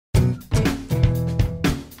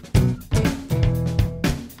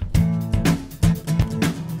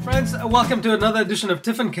friends, welcome to another edition of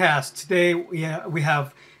Tiffincast. Today we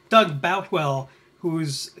have Doug Boutwell,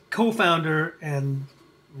 who's co-founder and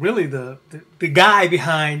really the guy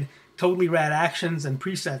behind Totatlly Rad Actions and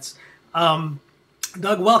Presets.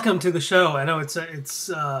 Doug, welcome to the show. I know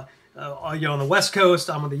you're on the West Coast,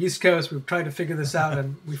 I'm on the East Coast. We've tried to figure this out,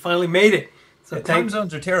 and we finally made it. So the time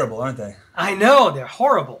zones are terrible, aren't they? I know, they're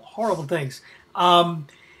horrible, horrible things.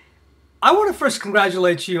 I want to first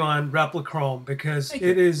congratulate you on Replichrome, because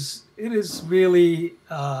it is really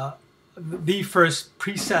the first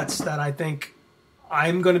presets that I think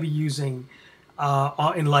I'm going to be using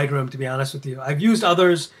in Lightroom, to be honest with you. I've used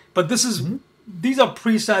others, but these are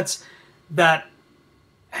presets that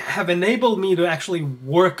have enabled me to actually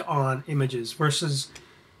work on images versus,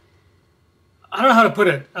 I don't know how to put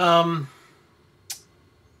it.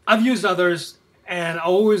 I've used others, and I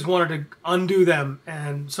always wanted to undo them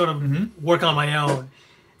and sort of work on my own.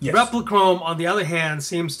 Yes. Replichrome, on the other hand,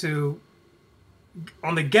 seems to,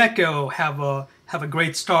 on the get-go, have a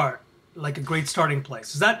great start, like a great starting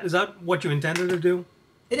place. Is that what you intended to do?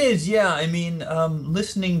 It is, yeah. I mean,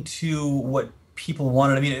 listening to what people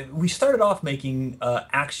wanted. I mean, we started off making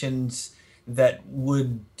actions that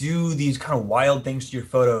would do these kind of wild things to your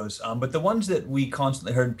photos. But the ones that we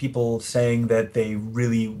constantly heard people saying that they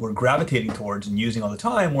really were gravitating towards and using all the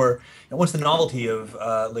time were, once the novelty of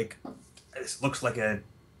like, this looks like a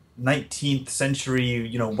 19th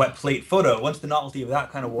century, wet plate photo. Once the novelty of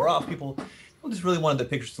that kind of wore off, people just really wanted the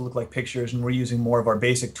pictures to look like pictures, and we're using more of our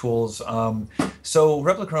basic tools. So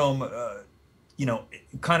Replichrome,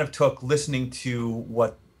 it kind of took listening to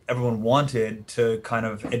what everyone wanted to kind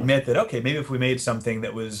of admit that, okay, maybe if we made something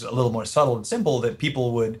that was a little more subtle and simple, that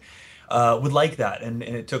people would like that. And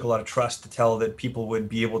it took a lot of trust to tell that people would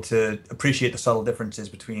be able to appreciate the subtle differences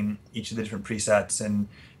between each of the different presets.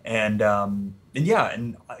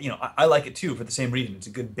 I like it too for the same reason. It's a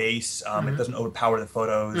good base. It doesn't overpower the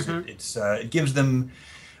photos. It gives them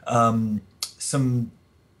some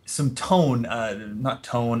tone, not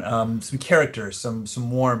tone, some character,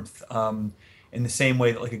 some warmth. In the same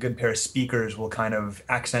way that like a good pair of speakers will kind of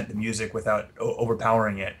accent the music without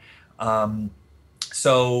overpowering it.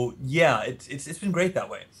 So yeah, it's been great that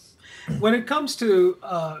way. When it comes to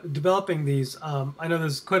developing these, I know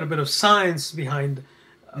there's quite a bit of science behind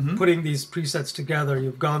putting these presets together.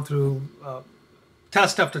 You've gone through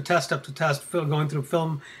test after test after test, going through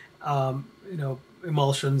film,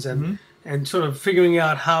 emulsions and sort of figuring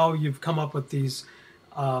out how you've come up with these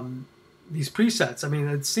presets. I mean,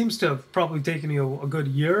 it seems to have probably taken you a good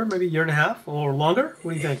year, maybe a year and a half or longer.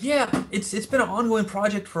 What do you think? Yeah, it's been an ongoing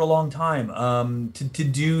project for a long time to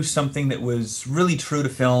do something that was really true to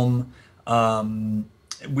film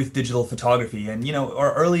with digital photography. And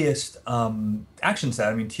our earliest action set,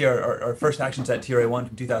 I mean, our first action set, TRA1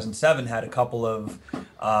 from 2007, had a couple of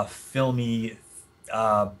filmy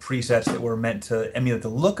presets that were meant to emulate the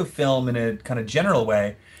look of film in a kind of general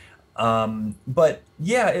way. But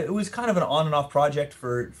yeah, it was kind of an on and off project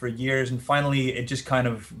for years, and finally it just kind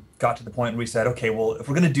of got to the point where we said, okay, well, if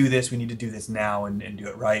we're going to do this, we need to do this now and do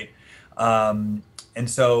it right. And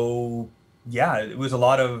so, yeah, it was a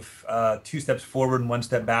lot of 2 steps forward and 1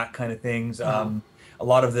 step back kind of things. A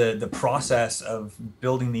lot of the process of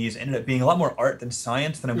building these ended up being a lot more art than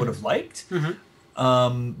science than I would have liked.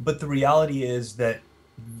 But the reality is that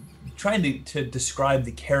trying to describe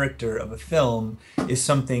the character of a film is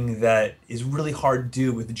something that is really hard to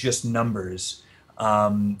do with just numbers.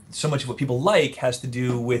 So much of what people like has to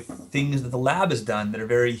do with things that the lab has done that are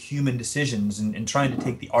very human decisions, and trying to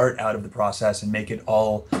take the art out of the process and make it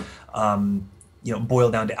all boil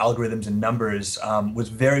down to algorithms and numbers was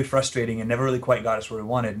very frustrating and never really quite got us where we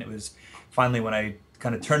wanted. And it was finally when I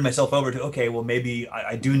kind of turned myself over to, okay, well, maybe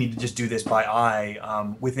I do need to just do this by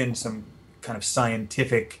eye within some kind of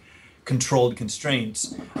scientific controlled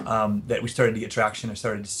constraints, that we started to get traction and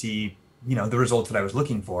started to see, the results that I was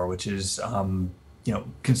looking for, which is,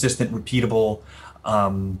 consistent, repeatable,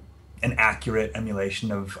 and accurate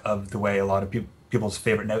emulation of the way a lot of people's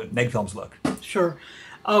favorite neg films look. Sure.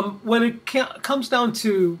 When it comes down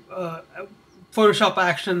to Photoshop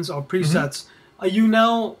actions or presets, are you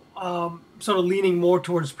now sort of leaning more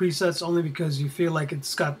towards presets only because you feel like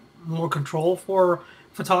it's got more control for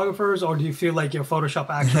photographers, or do you feel like your Photoshop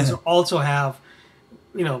actions also have,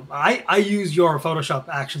 I use your Photoshop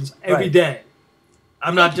actions every day.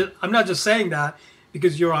 I'm not just saying that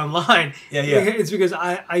because you're online. Yeah. It's because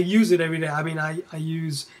I use it every day. I mean, I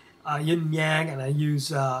use yin yang, and I use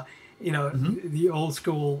the old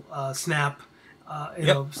school snap,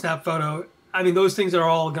 snap photo. I mean, those things are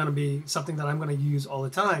all going to be something that I'm going to use all the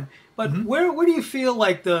time. But where do you feel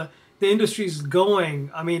like the the industry's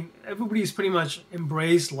going, I mean, everybody's pretty much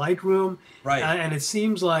embraced Lightroom, Right. and it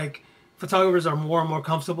seems like photographers are more and more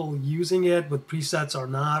comfortable using it with presets or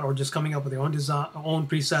not, or just coming up with their own design, own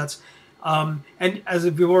presets. And as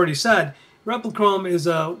we've already said, Replichrome is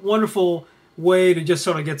a wonderful way to just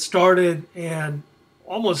sort of get started and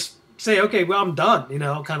almost say, okay, well, I'm done,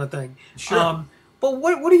 kind of thing. Sure. But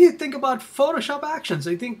what do you think about Photoshop Actions?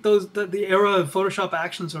 Do you think the era of Photoshop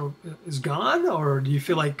Actions is gone, or do you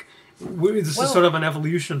feel like this is sort Well, of an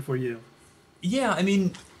evolution for you? yeah, I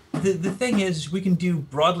mean, the thing is, we can do,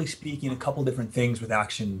 broadly speaking, a couple different things with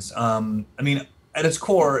actions. I mean, at its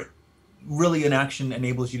core, really an action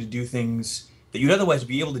enables you to do things that you'd otherwise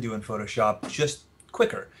be able to do in Photoshop just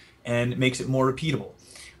quicker, and it makes it more repeatable.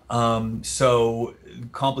 So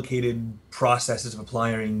complicated processes of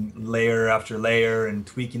applying layer after layer and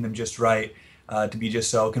tweaking them just right to be just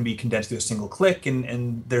so can be condensed to a single click,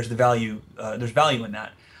 and there's there's value in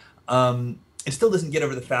that. It still doesn't get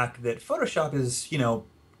over the fact that Photoshop is,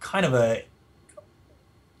 kind of a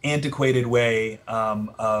antiquated way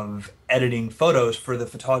of editing photos for the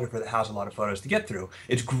photographer that has a lot of photos to get through.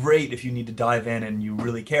 It's great if you need to dive in and you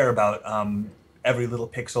really care about every little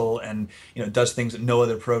pixel, and does things that no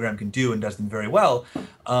other program can do and does them very well.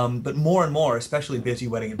 But more and more, especially busy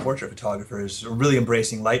wedding and portrait photographers, are really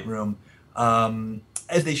embracing Lightroom,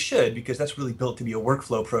 as they should, because that's really built to be a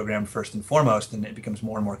workflow program first and foremost, and it becomes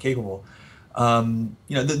more and more capable.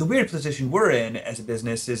 The weird position we're in as a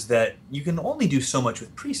business is that you can only do so much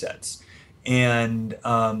with presets. And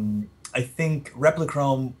I think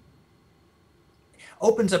Replichrome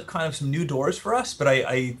opens up kind of some new doors for us, but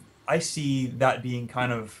I see that being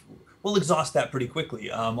kind of, we'll exhaust that pretty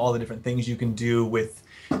quickly, all the different things you can do with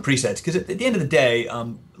presets. Because at the end of the day,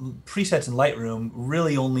 presets in Lightroom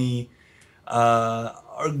really only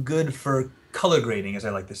are good for color grading, as I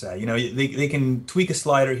like to say. They can tweak a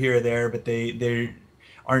slider here or there, but they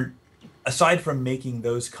aren't, aside from making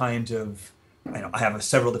those kinds of, I have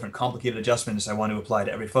several different complicated adjustments I want to apply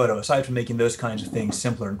to every photo. Aside from making those kinds of things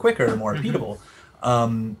simpler and quicker and more repeatable,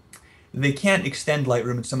 they can't extend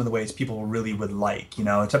Lightroom in some of the ways people really would like.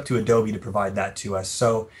 It's up to Adobe to provide that to us.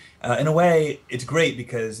 So in a way, it's great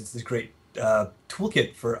because it's this great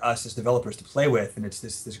toolkit for us as developers to play with, and it's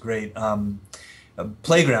this great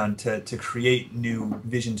playground to create new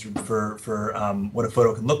visions for what a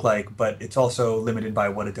photo can look like. But it's also limited by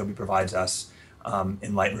what Adobe provides us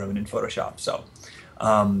in Lightroom and in Photoshop. So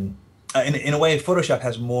in a way, Photoshop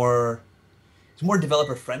has more. It's more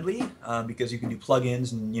developer friendly because you can do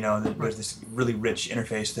plugins, and there's this really rich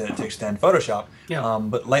interface to extend Photoshop. Yeah.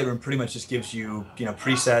 But Lightroom pretty much just gives you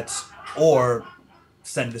presets, or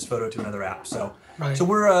send this photo to another app. So Right. so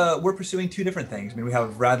we're pursuing two different things. I mean, we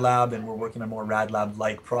have RadLab, and we're working on more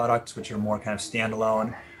RadLab-like products, which are more kind of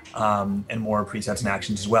standalone, and more presets and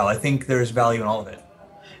actions as well. I think there's value in all of it.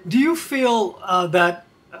 Do you feel that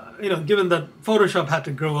given that Photoshop had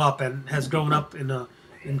to grow up and has grown up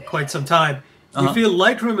in quite some time, do you feel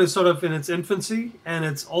Lightroom is sort of in its infancy, and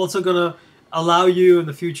it's also going to allow you in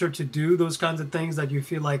the future to do those kinds of things that you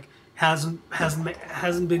feel like hasn't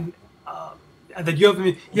been that you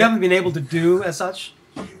haven't been able to do as such?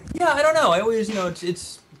 Yeah, I don't know. I always,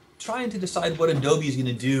 it's trying to decide what Adobe is going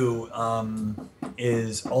to do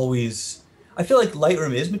is always. I feel like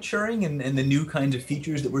Lightroom is maturing, and the new kinds of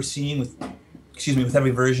features that we're seeing with every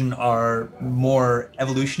version are more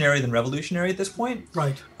evolutionary than revolutionary at this point.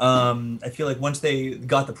 Right. I feel like once they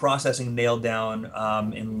got the processing nailed down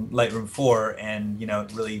in Lightroom 4, and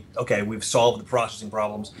really, okay, we've solved the processing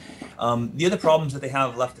problems. The other problems that they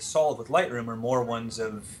have left to solve with Lightroom are more ones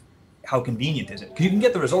of how convenient is it? Because you can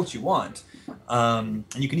get the results you want, and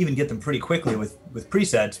you can even get them pretty quickly with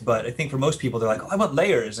presets. But I think for most people, they're like, oh, I want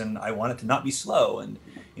layers, and I want it to not be slow. And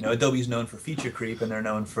Adobe's known for feature creep, and they're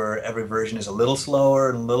known for every version is a little slower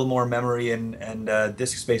and a little more memory and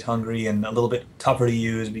disk space hungry and a little bit tougher to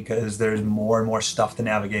use because there's more and more stuff to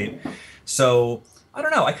navigate. So I don't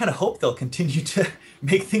know. I kind of hope they'll continue to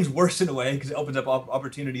make things worse in a way because it opens up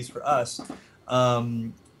opportunities for us.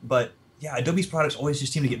 But yeah, Adobe's products always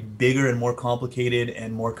just seem to get bigger and more complicated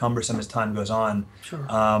and more cumbersome as time goes on. Sure.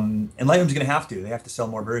 And Lightroom's going to have to. They have to sell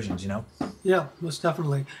more versions, Yeah, most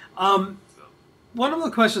definitely. One of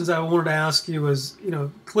the questions I wanted to ask you is,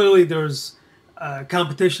 clearly there's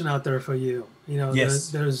competition out there for you. Yes.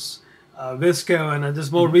 There's Visco, and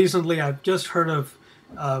just more recently, I've just heard of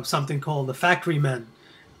something called the Factory Men,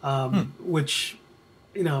 which,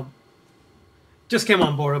 just came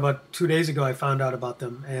on board about 2 days ago. I found out about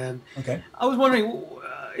them, and Okay. I was wondering,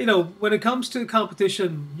 when it comes to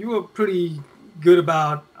competition, you were pretty good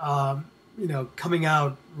about, coming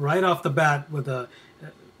out right off the bat with a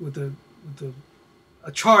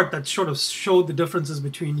a chart that sort of showed the differences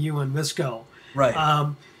between you and Visco.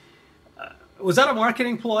 Right. Was that a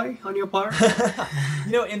marketing ploy on your part?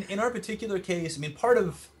 In our particular case, I mean, part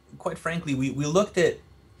of, quite frankly, we looked at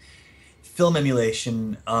film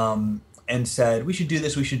emulation and said, we should do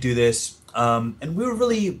this, we should do this. And we were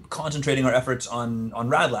really concentrating our efforts on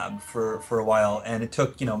RadLab for a while, and it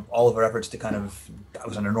took all of our efforts to that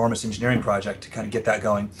was an enormous engineering project to kind of get that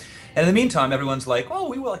going. And in the meantime, everyone's like, oh,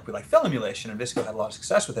 we like film emulation, and Visco had a lot of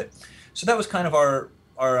success with it. So that was kind of our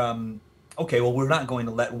okay, well, we're not going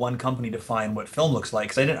to let one company define what film looks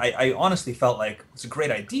like, because I honestly felt like it's a great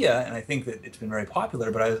idea, and I think that it's been very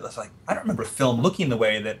popular, but I was like, I don't remember film looking the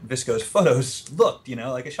way that Visco's photos looked,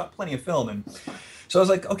 like I shot plenty of film. And so I was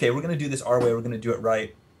like, okay, we're going to do this our way, we're going to do it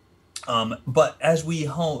right. But as we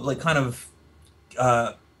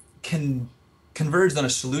converged on a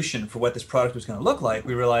solution for what this product was going to look like,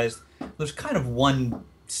 we realized there's kind of one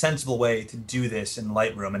sensible way to do this in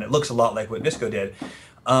Lightroom, and it looks a lot like what Visco did.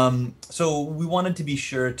 So we wanted to be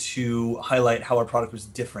sure to highlight how our product was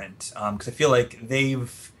different, because I feel like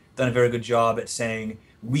they've done a very good job at saying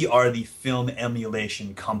we are the film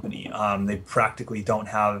emulation company. They practically don't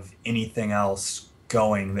have anything else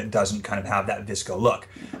going that doesn't kind of have that Visco look.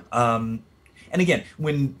 And again,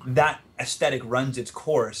 when that aesthetic runs its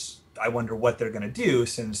course, I wonder what they're going to do,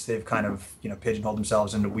 since they've kind of pigeonholed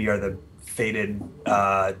themselves into we are the faded,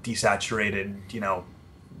 desaturated,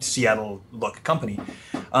 Seattle look company.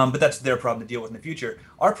 But that's their problem to deal with in the future.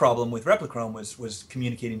 Our problem with Replichrome was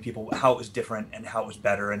communicating to people how it was different and how it was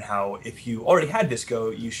better, and how if you already had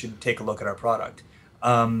Visco, you should take a look at our product.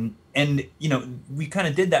 And we kind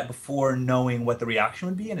of did that before knowing what the reaction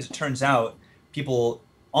would be, and as it turns out, people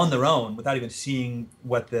on their own, without even seeing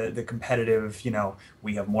what the competitive,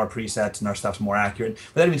 we have more presets and our stuff's more accurate,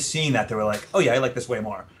 without even seeing that, they were like, oh yeah, I like this way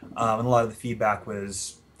more. And a lot of the feedback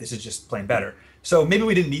was, this is just plain better. So maybe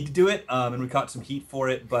we didn't need to do it, and we caught some heat for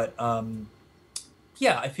it, but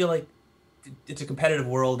yeah, I feel like it's a competitive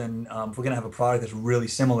world, and if we're going to have a product that's really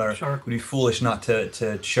similar, Sure. It would be foolish not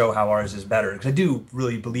to show how ours is better, because I do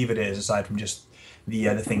really believe it is, aside from just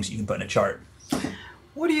the things you can put in a chart.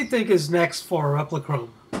 What do you think is next for Replichrome?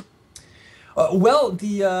 Well,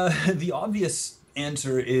 the obvious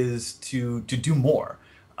answer is to do more.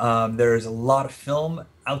 There's a lot of film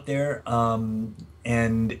out there,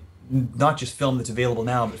 and not just film that's available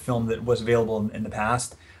now, but film that was available in the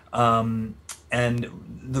past. And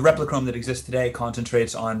the Replichrome that exists today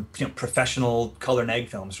concentrates on professional color neg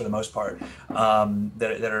films for the most part,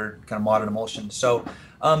 that are kind of modern emulsion. So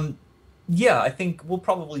yeah, I think we'll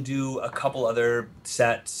probably do a couple other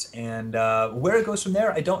sets, and where it goes from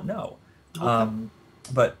there, I don't know. Okay.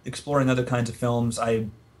 But exploring other kinds of films,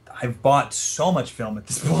 I've bought so much film at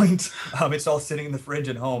this point. It's all sitting in the fridge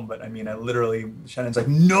at home, but I mean, Shannon's like,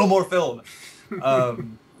 no more film.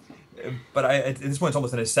 But at this point, it's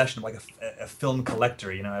almost an obsession of like a film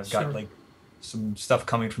collector. I've got like some stuff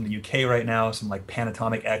coming from the UK right now, some like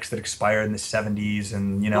Panatomic X that expired in the 70s,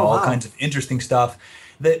 and all kinds of interesting stuff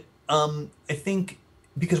that I think,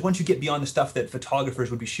 because once you get beyond the stuff that photographers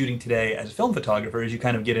would be shooting today as film photographers, you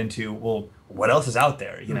kind of get into, well, what else is out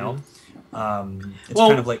there, Mm-hmm. It's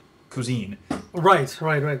kind of like cuisine. Right.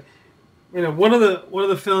 One of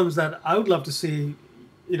the films that I would love to see,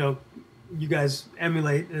 you guys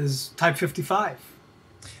emulate is Type 55.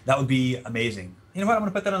 That would be amazing. You know what? I'm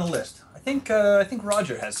going to put that on the list. I think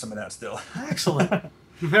Roger has some of that still. Excellent.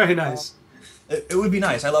 Very nice. It would be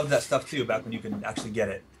nice. I loved that stuff too, back when you could actually get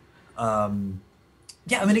it.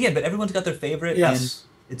 Yeah, I mean, again, but everyone's got their favorite. Yes.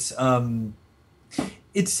 And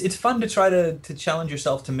it's fun to try to challenge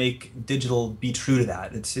yourself to make digital be true to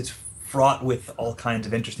that. It's fraught with all kinds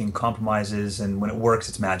of interesting compromises, and when it works,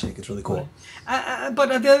 it's magic. It's really cool.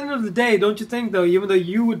 But at the end of the day, don't you think, though, even though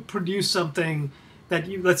you would produce something that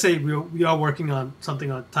let's say we are working on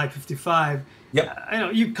something on Type 55, yep.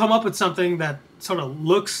 You come up with something that sort of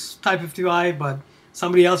looks Type 55, but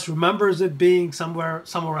somebody else remembers it being somewhere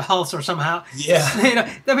else or somehow. Yeah.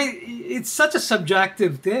 I mean, it's such a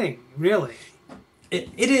subjective thing, really. It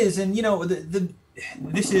is, and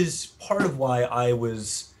this is part of why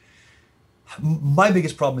my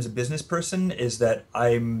biggest problem as a business person is that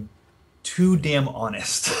I'm too damn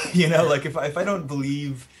honest. Like if I don't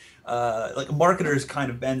believe, like marketers kind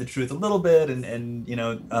of bend the truth a little bit,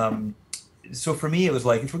 and so for me it was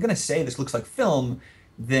like, if we're gonna say this looks like film,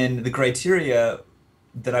 then the criteria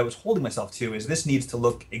that I was holding myself to is this needs to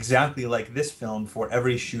look exactly like this film for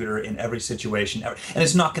every shooter in every situation, and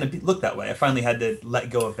it's not going to look that way. I finally had to let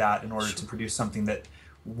go of that in order to produce something that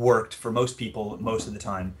worked for most people most of the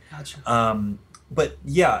time. Gotcha. But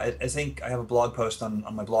yeah, I think I have a blog post on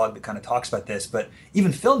my blog that kind of talks about this, but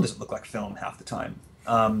even film doesn't look like film half the time.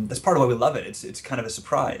 That's part of why we love it. It's kind of a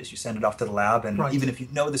surprise. You send it off to the lab, and Right. even if you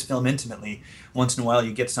know this film intimately, once in a while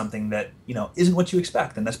you get something that isn't what you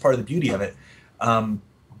expect, and that's part of the beauty of it.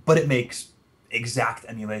 But it makes exact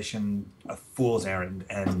emulation a fool's errand,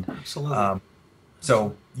 and Absolutely.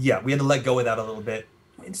 so yeah, we had to let go of that a little bit.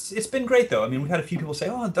 It's been great though. I mean, we've had a few people say,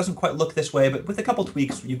 "Oh, it doesn't quite look this way," but with a couple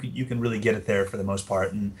tweaks, you can really get it there for the most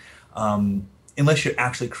part. And unless you're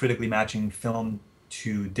actually critically matching film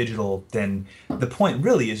to digital, then the point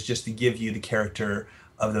really is just to give you the character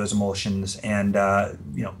of those emulsions, and the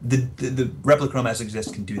Replichrome as it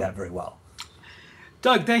exists can do that very well.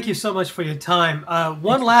 Doug, thank you so much for your time.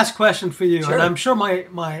 One last question for you, Sure. and I'm sure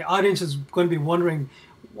my audience is going to be wondering,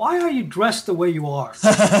 why are you dressed the way you are?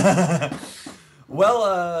 Well,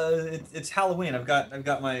 it's Halloween. I've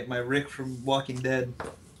got my Rick from Walking Dead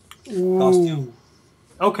costume. Ooh.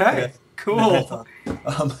 Okay. Yeah. Cool.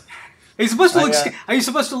 Um, Are you supposed to I, look? Are you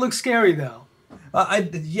supposed to look scary though? I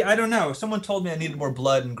don't know. Someone told me I needed more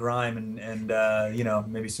blood and grime and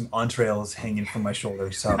maybe some entrails hanging from my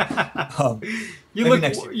shoulders. So You maybe look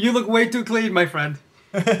next year. you look way too clean, my friend.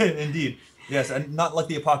 Indeed. Yes, and not like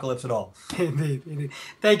the apocalypse at all. Indeed, indeed.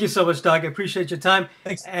 Thank you so much, Doug. I appreciate your time,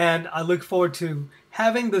 Thanks. and I look forward to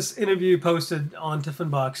having this interview posted on Tiffin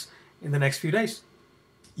Box in the next few days.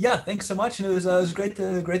 Yeah, thanks so much, and it was great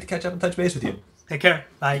to catch up and touch base with you. Take care.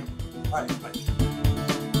 Bye. All right, bye.